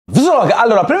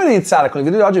Allora, prima di iniziare con il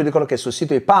video di oggi vi ricordo che sul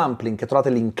sito di Pampling, che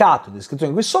trovate linkato in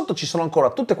descrizione qui sotto, ci sono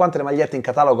ancora tutte quante le magliette in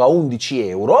catalogo a 11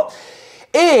 euro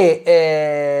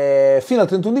e fino al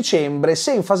 31 dicembre,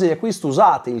 se in fase di acquisto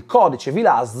usate il codice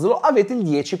VLASZLO, avete il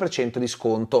 10% di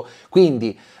sconto.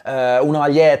 Quindi una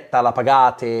maglietta la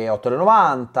pagate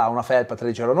 8,90 €, una felpa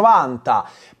 13,90 €,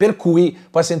 per cui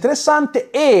può essere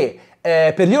interessante. E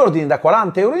per gli ordini da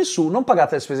 40 euro in su non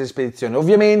pagate le spese di spedizione.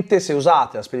 Ovviamente se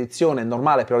usate la spedizione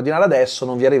normale per ordinare adesso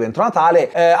non vi arriva entro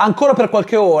Natale. Ancora per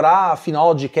qualche ora, fino ad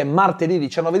oggi che è martedì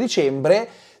 19 dicembre,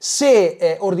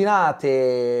 se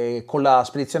ordinate con la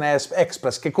spedizione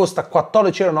express che costa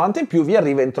 14,90 € in più, vi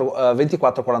arriva entro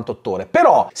 24-48 ore.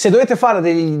 Però se dovete fare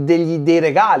dei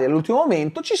regali all'ultimo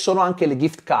momento, ci sono anche le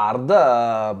gift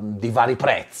card di vari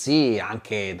prezzi,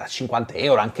 anche da 50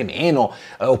 euro, anche meno,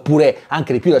 oppure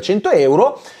anche di più da 100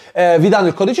 euro. Vi danno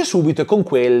il codice subito e con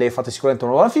quelle fate sicuramente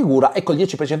una nuova figura, e col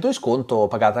 10% di sconto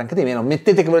pagate anche di meno.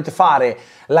 Mettete che volete fare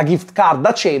la gift card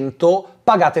da 100,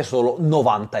 pagate solo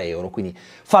 90 euro. Quindi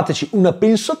fateci una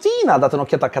pensatina, date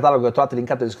un'occhiata al catalogo che trovate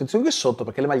linkato in descrizione qui sotto,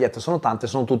 perché le magliette sono tante,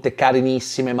 sono tutte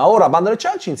carinissime. Ma ora, bando alle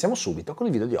ciance, iniziamo subito con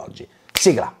il video di oggi.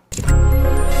 Sigla!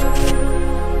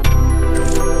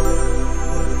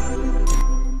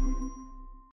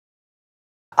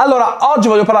 Allora, oggi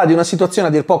voglio parlare di una situazione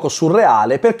a dir poco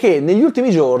surreale, perché negli ultimi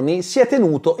giorni si è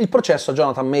tenuto il processo a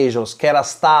Jonathan Majors, che era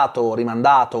stato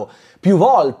rimandato più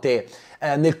volte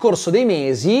nel corso dei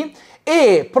mesi,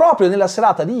 e proprio nella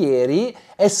serata di ieri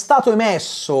è stato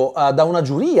emesso da una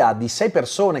giuria di 6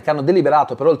 persone che hanno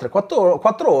deliberato per oltre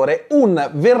 4 ore un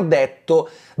verdetto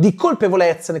di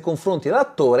colpevolezza nei confronti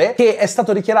dell'attore, che è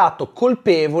stato dichiarato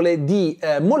colpevole di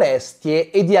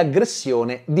molestie e di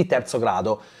aggressione di terzo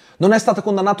grado. Non è stato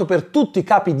condannato per tutti i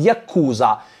capi di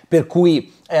accusa per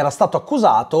cui era stato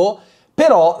accusato,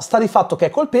 però sta di fatto che è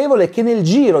colpevole e che nel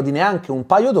giro di neanche un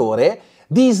paio d'ore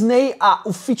Disney ha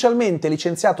ufficialmente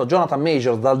licenziato Jonathan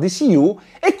Majors dal DCU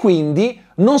e quindi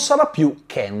non sarà più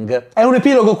Kang. È un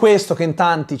epilogo questo che in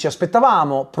tanti ci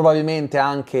aspettavamo, probabilmente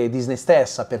anche Disney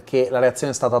stessa, perché la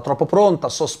reazione è stata troppo pronta.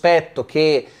 Sospetto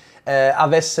che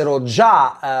avessero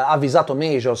già avvisato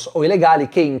Majors o i legali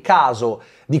che in caso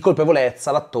di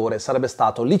colpevolezza l'attore sarebbe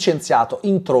stato licenziato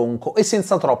in tronco e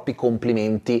senza troppi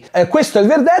complimenti. Questo è il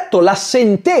verdetto. La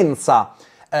sentenza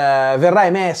verrà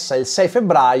emessa il 6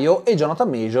 febbraio e Jonathan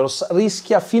Majors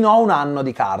rischia fino a 1 anno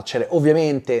di carcere.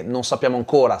 Ovviamente non sappiamo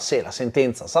ancora se la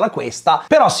sentenza sarà questa,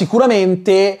 però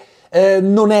sicuramente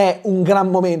non è un gran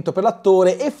momento per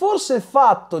l'attore, e forse il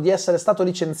fatto di essere stato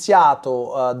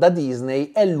licenziato da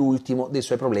Disney è l'ultimo dei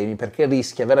suoi problemi, perché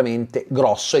rischia veramente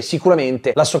grosso e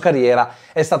sicuramente la sua carriera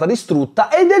è stata distrutta,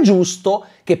 ed è giusto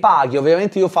che paghi.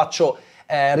 Ovviamente io faccio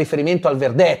riferimento al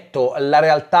verdetto, la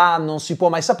realtà non si può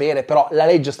mai sapere, però la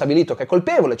legge ha stabilito che è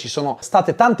colpevole, ci sono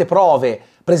state tante prove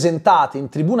presentate in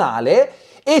tribunale,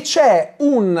 e c'è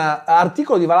un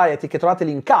articolo di Variety che trovate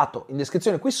linkato in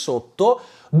descrizione qui sotto,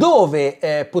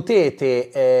 dove potete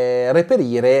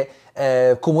reperire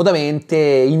comodamente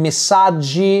i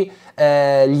messaggi,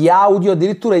 gli audio,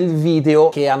 addirittura il video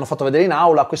che hanno fatto vedere in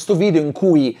aula. Questo video in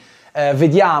cui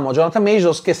vediamo Jonathan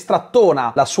Majors che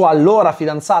strattona la sua allora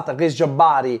fidanzata Grace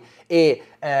Jabbari e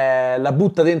la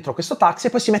butta dentro questo taxi, e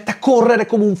poi si mette a correre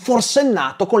come un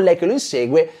forsennato con lei che lo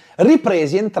insegue,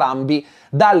 ripresi entrambi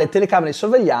dalle telecamere di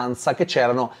sorveglianza che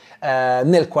c'erano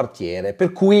nel quartiere.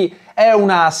 Per cui è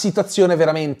una situazione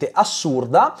veramente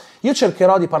assurda. Io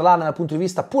cercherò di parlarne dal punto di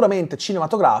vista puramente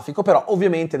cinematografico, però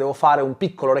ovviamente devo fare un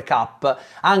piccolo recap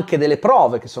anche delle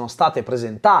prove che sono state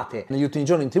presentate negli ultimi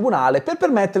giorni in tribunale, per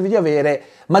permettervi di avere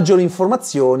maggiori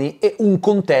informazioni e un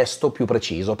contesto più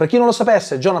preciso. Per chi non lo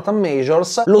sapesse, Jonathan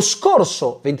Majors lo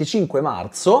scorso 25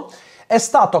 marzo è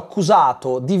stato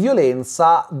accusato di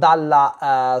violenza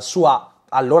dalla sua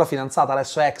allora fidanzata,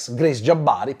 adesso ex, Grace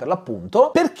Jabbari per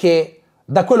l'appunto, perché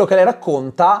da quello che lei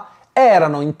racconta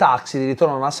erano in taxi di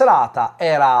ritorno a una serata,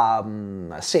 era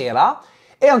sera,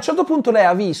 e a un certo punto lei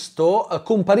ha visto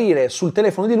comparire sul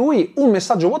telefono di lui un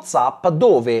messaggio WhatsApp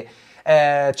dove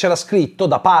c'era scritto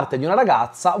da parte di una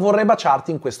ragazza: vorrei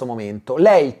baciarti in questo momento.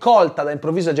 Lei, colta da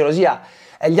improvvisa gelosia,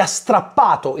 gli ha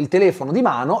strappato il telefono di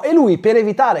mano, e lui, per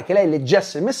evitare che lei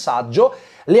leggesse il messaggio,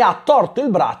 le ha torto il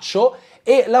braccio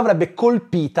e l'avrebbe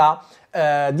colpita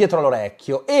dietro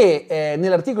all'orecchio. E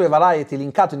nell'articolo di Variety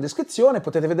linkato in descrizione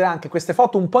potete vedere anche queste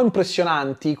foto un po'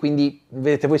 impressionanti, quindi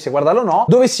vedete voi se guardarlo o no,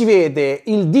 dove si vede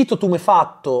il dito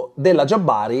tumefatto della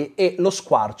Jabbari e lo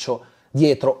squarcio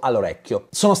dietro all'orecchio.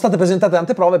 Sono state presentate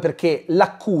tante prove perché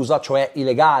l'accusa, cioè i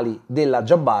legali della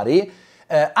Jabbari,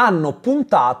 hanno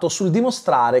puntato sul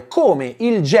dimostrare come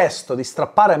il gesto di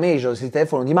strappare a Majors il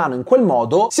telefono di mano in quel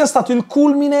modo sia stato il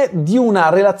culmine di una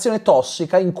relazione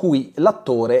tossica in cui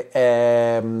l'attore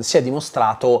si è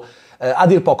dimostrato a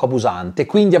dir poco abusante.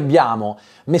 Quindi abbiamo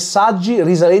messaggi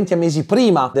risalenti a mesi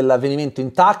prima dell'avvenimento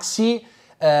in taxi,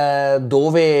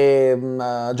 dove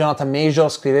Jonathan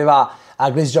Majors scriveva a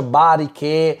Grace Jabbari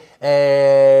che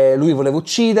lui voleva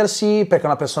uccidersi perché è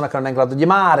una persona che non è in grado di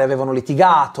amare, avevano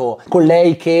litigato, con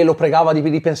lei che lo pregava di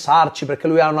ripensarci perché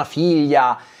lui ha una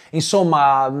figlia.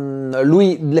 Insomma,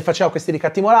 lui le faceva questi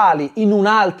ricatti morali. In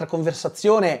un'altra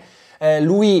conversazione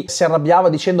lui si arrabbiava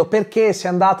dicendo: perché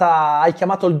hai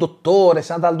chiamato il dottore,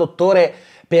 sei andata al dottore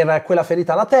per quella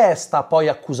ferita alla testa, poi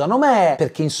accusano me,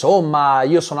 perché insomma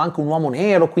io sono anche un uomo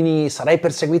nero, quindi sarei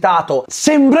perseguitato.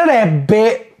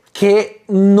 Sembrerebbe che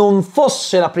non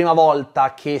fosse la prima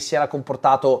volta che si era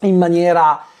comportato in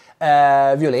maniera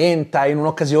violenta. In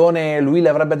un'occasione lui le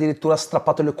avrebbe addirittura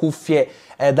strappato le cuffie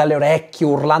dalle orecchie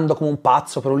urlando come un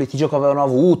pazzo per un litigio che avevano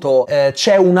avuto.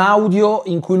 C'è un audio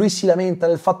in cui lui si lamenta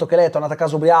del fatto che lei è tornata a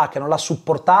casa ubriaca e non l'ha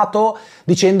supportato,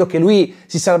 dicendo che lui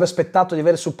si sarebbe aspettato di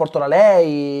avere supporto da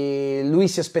lei. Lui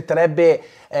si aspetterebbe,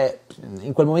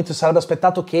 in quel momento si sarebbe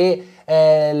aspettato che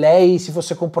lei si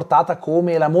fosse comportata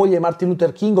come la moglie di Martin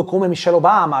Luther King o come Michelle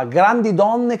Obama, grandi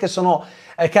donne che sono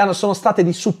state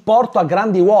di supporto a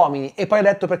grandi uomini. E poi ha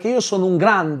detto: perché io sono un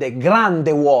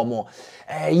grande uomo,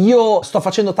 io sto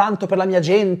facendo tanto per la mia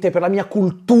gente, per la mia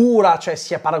cultura. Cioè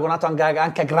si è paragonato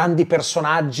anche a grandi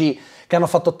personaggi che hanno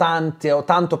fatto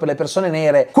tanto per le persone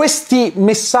nere. Questi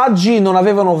messaggi non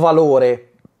avevano valore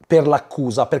per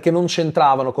l'accusa, perché non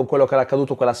c'entravano con quello che era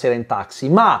accaduto quella sera in taxi,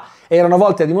 ma erano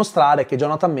volti a dimostrare che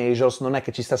Jonathan Majors non è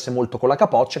che ci stesse molto con la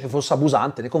capoccia, che fosse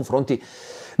abusante nei confronti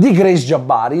di Grace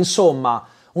Jabbari. Insomma,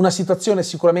 una situazione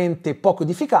sicuramente poco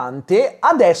edificante.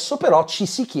 Adesso però ci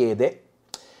si chiede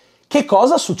che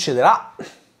cosa succederà,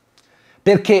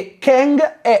 perché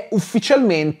Kang è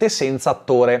ufficialmente senza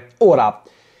attore. Ora,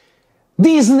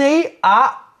 Disney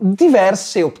ha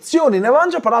diverse opzioni, ne avevamo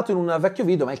già parlato in un vecchio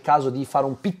video, ma è il caso di fare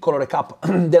un piccolo recap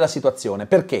della situazione,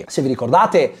 perché se vi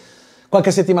ricordate qualche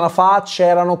settimana fa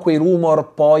c'erano quei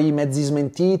rumor poi mezzi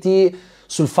smentiti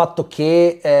sul fatto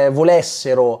che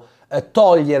volessero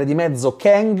togliere di mezzo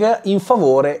Kang in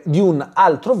favore di un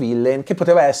altro villain che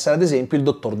poteva essere ad esempio il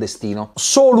Dottor Destino.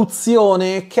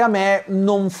 Soluzione che a me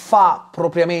non fa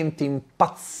propriamente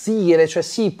impazzire, cioè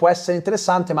sì, può essere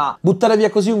interessante, ma buttare via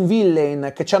così un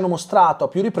villain che ci hanno mostrato a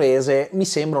più riprese mi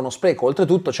sembra uno spreco.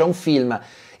 Oltretutto c'è un film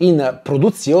in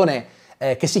produzione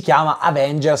che si chiama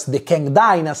Avengers The Kang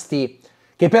Dynasty,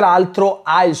 che peraltro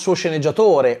ha il suo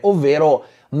sceneggiatore, ovvero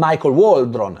Michael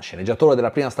Waldron, sceneggiatore della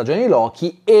prima stagione di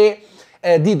Loki e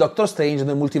di Doctor Strange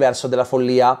nel multiverso della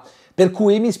follia, per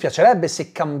cui mi spiacerebbe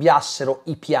se cambiassero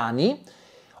i piani.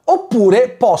 Oppure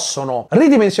possono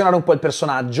ridimensionare un po' il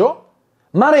personaggio,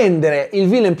 ma rendere il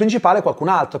villain principale qualcun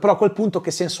altro. Però a quel punto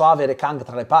che senso ha avere Kang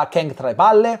tra le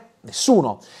palle?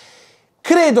 Nessuno.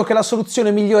 Credo che la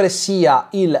soluzione migliore sia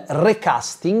il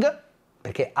recasting,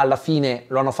 perché alla fine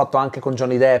lo hanno fatto anche con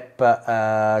Johnny Depp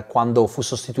quando fu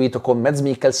sostituito con Mads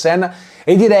Mikkelsen,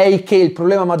 e direi che il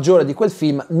problema maggiore di quel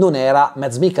film non era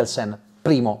Mads Mikkelsen,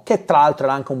 primo, che tra l'altro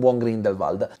era anche un buon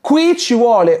Grindelwald. Qui ci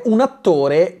vuole un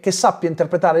attore che sappia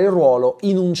interpretare il ruolo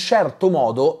in un certo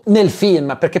modo nel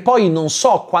film, perché poi non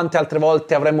so quante altre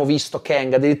volte avremmo visto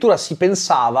Kang. Addirittura si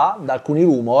pensava, da alcuni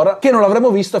rumor, che non l'avremmo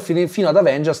visto fino ad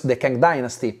Avengers The Kang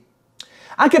Dynasty.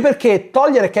 Anche perché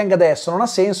togliere Kang adesso non ha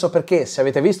senso, perché se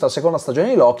avete visto la seconda stagione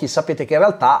di Loki sapete che in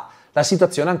realtà la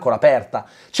situazione è ancora aperta.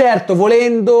 Certo,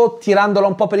 volendo, tirandola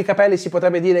un po' per i capelli, si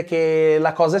potrebbe dire che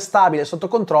la cosa è stabile, sotto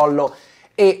controllo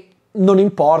e non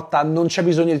importa, non c'è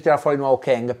bisogno di tirare fuori il nuovo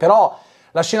Kang. Però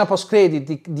la scena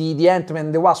post-credit di Ant-Man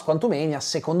and the Wasp Quantumania,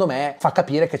 secondo me, fa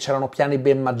capire che c'erano piani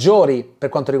ben maggiori per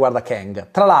quanto riguarda Kang.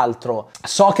 Tra l'altro,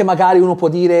 so che magari uno può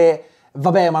dire: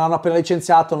 vabbè, ma l'hanno appena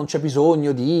licenziato, non c'è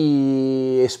bisogno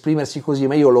di esprimersi così,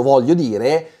 ma io lo voglio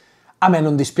dire, a me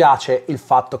non dispiace il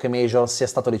fatto che Majors sia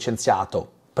stato licenziato.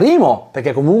 Primo,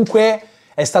 perché comunque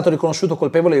è stato riconosciuto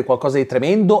colpevole di qualcosa di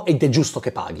tremendo ed è giusto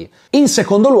che paghi. In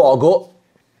secondo luogo,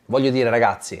 voglio dire,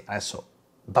 ragazzi, adesso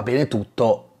va bene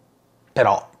tutto,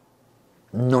 però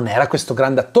non era questo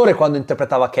grande attore quando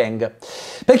interpretava Kang.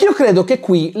 Perché io credo che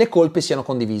qui le colpe siano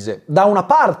condivise. Da una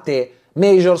parte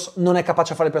Majors non è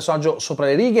capace a fare il personaggio sopra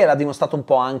le righe, l'ha dimostrato un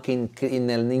po' anche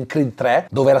in Creed 3,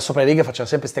 dove era sopra le righe e faceva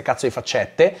sempre ste cazzo di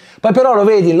faccette. Poi però lo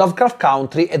vedi in Lovecraft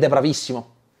Country ed è bravissimo.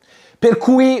 Per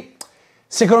cui,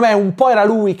 secondo me, un po' era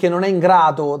lui che non è in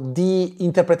grado di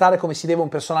interpretare come si deve un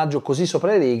personaggio così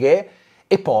sopra le righe,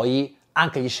 e poi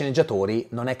anche gli sceneggiatori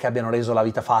non è che abbiano reso la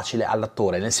vita facile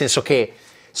all'attore, nel senso che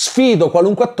sfido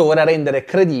qualunque attore a rendere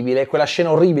credibile quella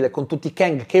scena orribile con tutti i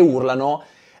Kang che urlano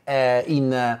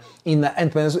in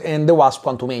Ant-Man and the Wasp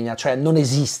Quantumania, cioè non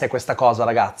esiste questa cosa,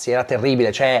 ragazzi, era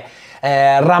terribile, cioè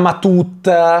Ramatut,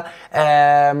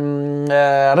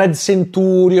 Red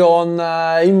Centurion,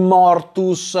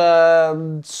 Immortus,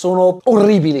 sono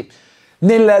orribili.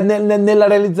 Nella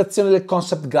realizzazione del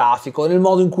concept grafico, nel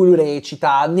modo in cui lui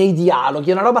recita, nei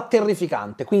dialoghi, è una roba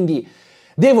terrificante, quindi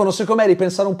devono secondo me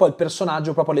ripensare un po' il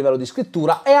personaggio proprio a livello di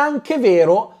scrittura. È anche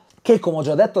vero che, come ho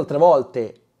già detto altre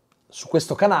volte su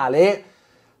questo canale,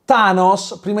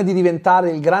 Thanos, prima di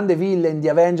diventare il grande villain di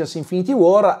Avengers Infinity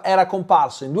War, era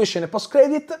comparso in 2 scene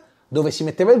post-credit dove si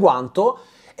metteva il guanto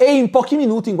e in pochi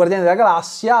minuti in Guardiani della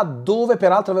Galassia, dove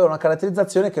peraltro aveva una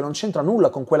caratterizzazione che non c'entra nulla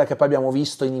con quella che poi abbiamo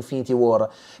visto in Infinity War.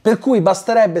 Per cui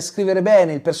basterebbe scrivere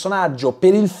bene il personaggio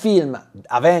per il film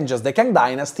Avengers The Kang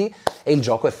Dynasty e il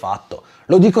gioco è fatto.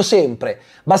 Lo dico sempre,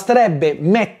 basterebbe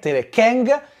mettere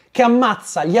Kang che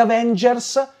ammazza gli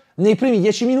Avengers nei primi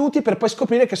 10 minuti per poi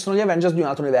scoprire che sono gli Avengers di un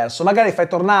altro universo. Magari fai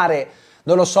tornare,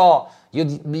 non lo so,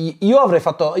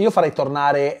 io farei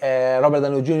tornare Robert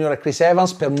Downey Jr. e Chris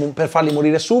Evans per farli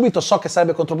morire subito. So che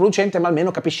sarebbe controproducente, ma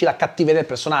almeno capisci la cattiveria del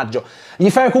personaggio. Gli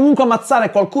fai comunque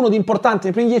ammazzare qualcuno di importante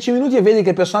nei primi 10 minuti e vedi che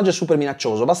il personaggio è super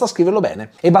minaccioso. Basta scriverlo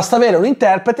bene e basta avere un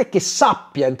interprete che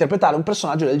sappia interpretare un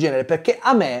personaggio del genere, perché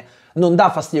a me non dà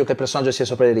fastidio che il personaggio sia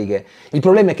sopra le righe. Il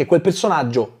problema è che quel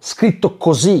personaggio scritto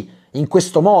così, in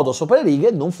questo modo sopra le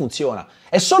righe, non funziona.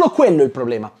 È solo quello il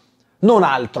problema, non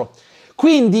altro.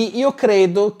 Quindi io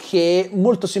credo che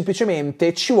molto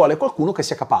semplicemente ci vuole qualcuno che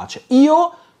sia capace.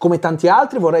 Io, come tanti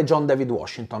altri, vorrei John David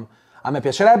Washington. A me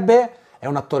piacerebbe, è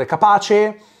un attore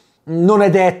capace, non è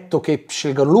detto che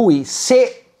scelgano lui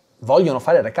se vogliono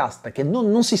fare il recast, perché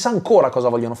non si sa ancora cosa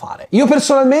vogliono fare. Io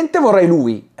personalmente vorrei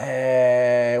lui,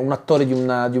 è un attore di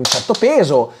un certo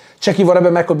peso. C'è chi vorrebbe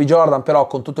Michael B. Jordan, però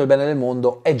con tutto il bene del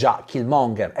mondo è già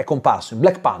Killmonger, è comparso in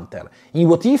Black Panther, in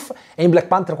What If e in Black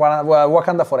Panther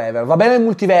Wakanda Forever. Va bene il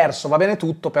multiverso, va bene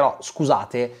tutto, però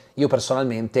scusate, io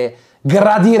personalmente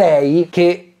gradirei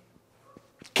che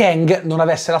Kang non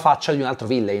avesse la faccia di un altro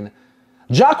villain.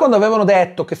 Già quando avevano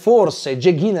detto che forse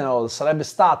Jake Gyllenhaal sarebbe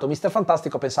stato Mr.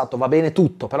 Fantastico ho pensato va bene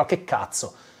tutto, però che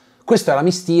cazzo, questo era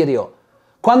Mysterio.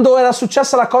 Quando era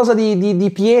successa la cosa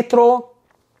di Pietro,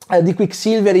 di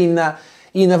Quicksilver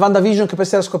in WandaVision, che poi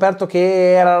si era scoperto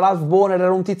che era Ralph Boner,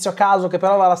 era un tizio a caso che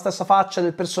però aveva la stessa faccia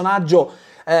del personaggio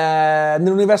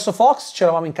nell'universo Fox, ci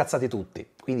eravamo incazzati tutti.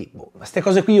 Quindi queste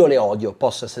cose qui io le odio,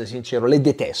 posso essere sincero, le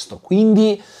detesto,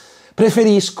 quindi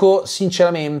preferisco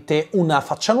sinceramente una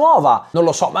faccia nuova. Non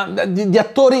lo so, ma di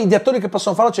attori che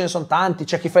possono farlo ce ne sono tanti.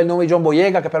 C'è chi fa il nome di John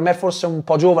Boyega, che per me forse è un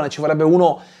po' giovane, ci vorrebbe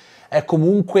uno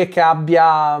comunque che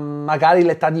abbia magari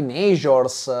l'età di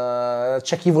Majors.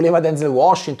 C'è chi voleva Denzel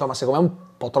Washington, ma secondo me è un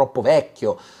po' troppo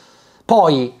vecchio.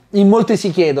 Poi in molti si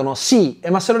chiedono sì,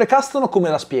 ma se lo recastano come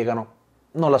la spiegano?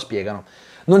 Non la spiegano,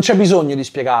 non c'è bisogno di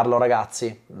spiegarlo,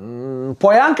 ragazzi.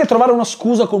 Puoi anche trovare una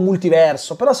scusa col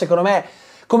multiverso, però secondo me,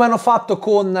 come hanno fatto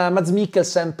con Mads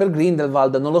Mikkelsen per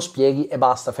Grindelwald, non lo spieghi e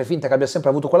basta, fai finta che abbia sempre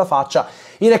avuto quella faccia.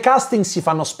 I recasting si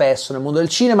fanno spesso nel mondo del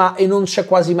cinema e non c'è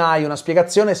quasi mai una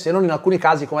spiegazione, se non in alcuni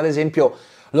casi, come ad esempio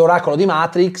l'oracolo di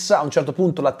Matrix. A un certo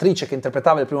punto l'attrice che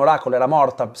interpretava il primo oracolo era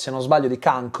morta, se non sbaglio, di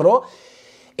cancro,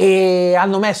 e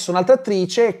hanno messo un'altra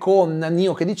attrice con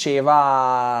Neo che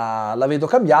diceva la vedo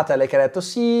cambiata, e lei che ha detto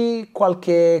sì,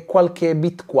 qualche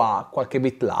bit qua, qualche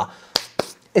bit là,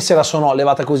 e se la sono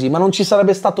levata così, ma non ci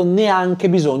sarebbe stato neanche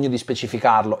bisogno di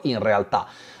specificarlo in realtà.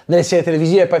 Nelle serie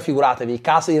televisive poi figuratevi,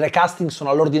 i recasting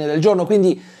sono all'ordine del giorno,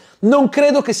 quindi non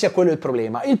credo che sia quello il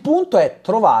problema. Il punto è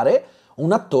trovare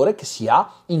un attore che sia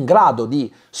in grado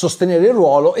di sostenere il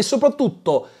ruolo, e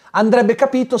soprattutto andrebbe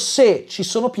capito se ci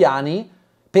sono piani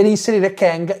per inserire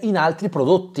Kang in altri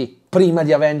prodotti prima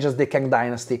di Avengers The Kang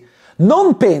Dynasty.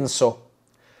 Non penso,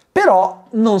 però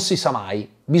non si sa mai,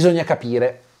 bisogna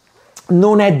capire.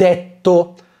 Non è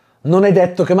detto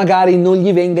che magari non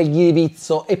gli venga il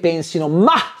ghiribizzo e pensino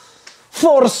ma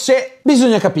forse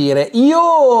bisogna capire.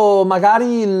 Io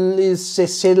magari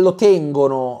se lo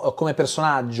tengono come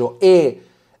personaggio e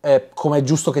come è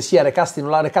giusto che sia recastano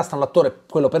l'attore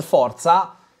quello per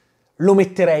forza, lo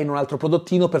metterei in un altro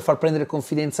prodottino per far prendere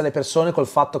confidenza alle persone col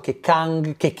fatto che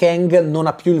Kang non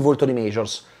ha più il volto di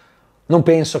Majors. Non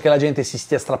penso che la gente si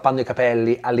stia strappando i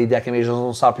capelli all'idea che Majors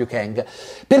non sarà più Kang.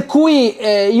 Per cui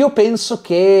io penso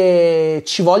che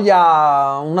ci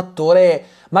voglia un attore,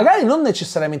 magari non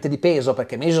necessariamente di peso,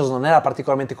 perché Majors non era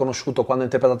particolarmente conosciuto quando ha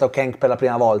interpretato Kang per la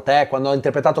prima volta. Quando ha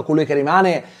interpretato colui che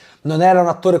rimane non era un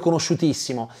attore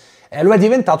conosciutissimo. lo è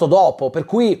diventato dopo, per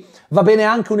cui va bene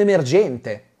anche un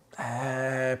emergente.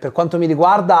 Per quanto mi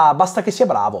riguarda basta che sia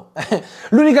bravo.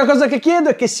 L'unica cosa che chiedo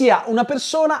è che sia una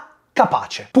persona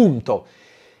capace, punto.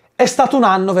 È stato un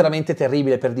anno veramente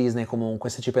terribile per Disney comunque,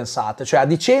 se ci pensate, cioè a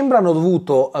dicembre hanno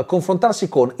dovuto confrontarsi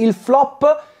con il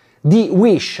flop di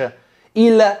Wish,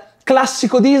 il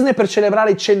classico Disney per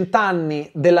celebrare i 100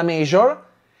 anni della Major,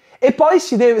 e poi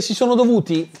si sono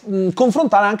dovuti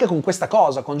confrontare anche con questa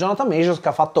cosa, con Jonathan Majors che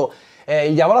ha fatto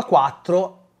Il Diavolo a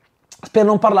 4, per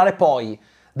non parlare poi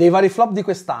dei vari flop di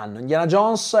quest'anno, Indiana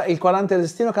Jones e il Quadrante del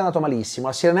Destino che è andato malissimo,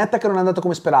 La Sirenetta che non è andato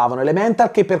come speravano, Elemental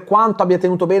che per quanto abbia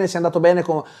tenuto bene, sia andato bene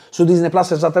su Disney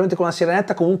Plus esattamente come La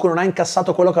Sirenetta, comunque non ha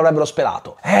incassato quello che avrebbero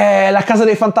sperato. La Casa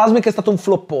dei Fantasmi che è stato un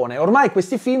floppone. Ormai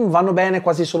questi film vanno bene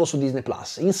quasi solo su Disney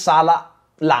Plus, in sala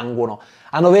languono.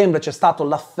 A novembre c'è stato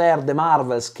l'Affair The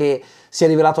Marvels che si è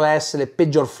rivelato essere il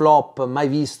peggior flop mai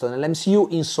visto nell'MCU,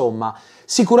 insomma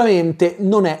sicuramente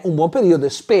non è un buon periodo e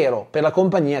spero per la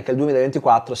compagnia che il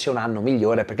 2024 sia un anno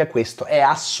migliore, perché questo è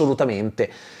assolutamente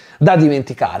da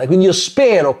dimenticare. Quindi io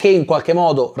spero che in qualche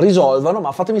modo risolvano,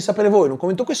 ma fatemi sapere voi in un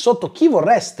commento qui sotto chi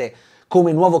vorreste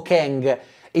come nuovo Kang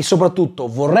e soprattutto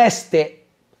vorreste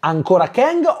ancora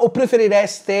Kang o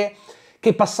preferireste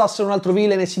che passassero un altro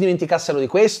villain e si dimenticassero di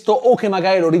questo, o che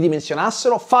magari lo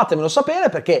ridimensionassero. Fatemelo sapere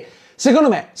perché secondo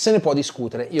me se ne può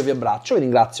discutere. Io vi abbraccio, vi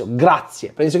ringrazio, grazie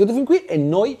per aver seguito fin qui e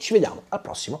noi ci vediamo al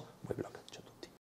prossimo vlog.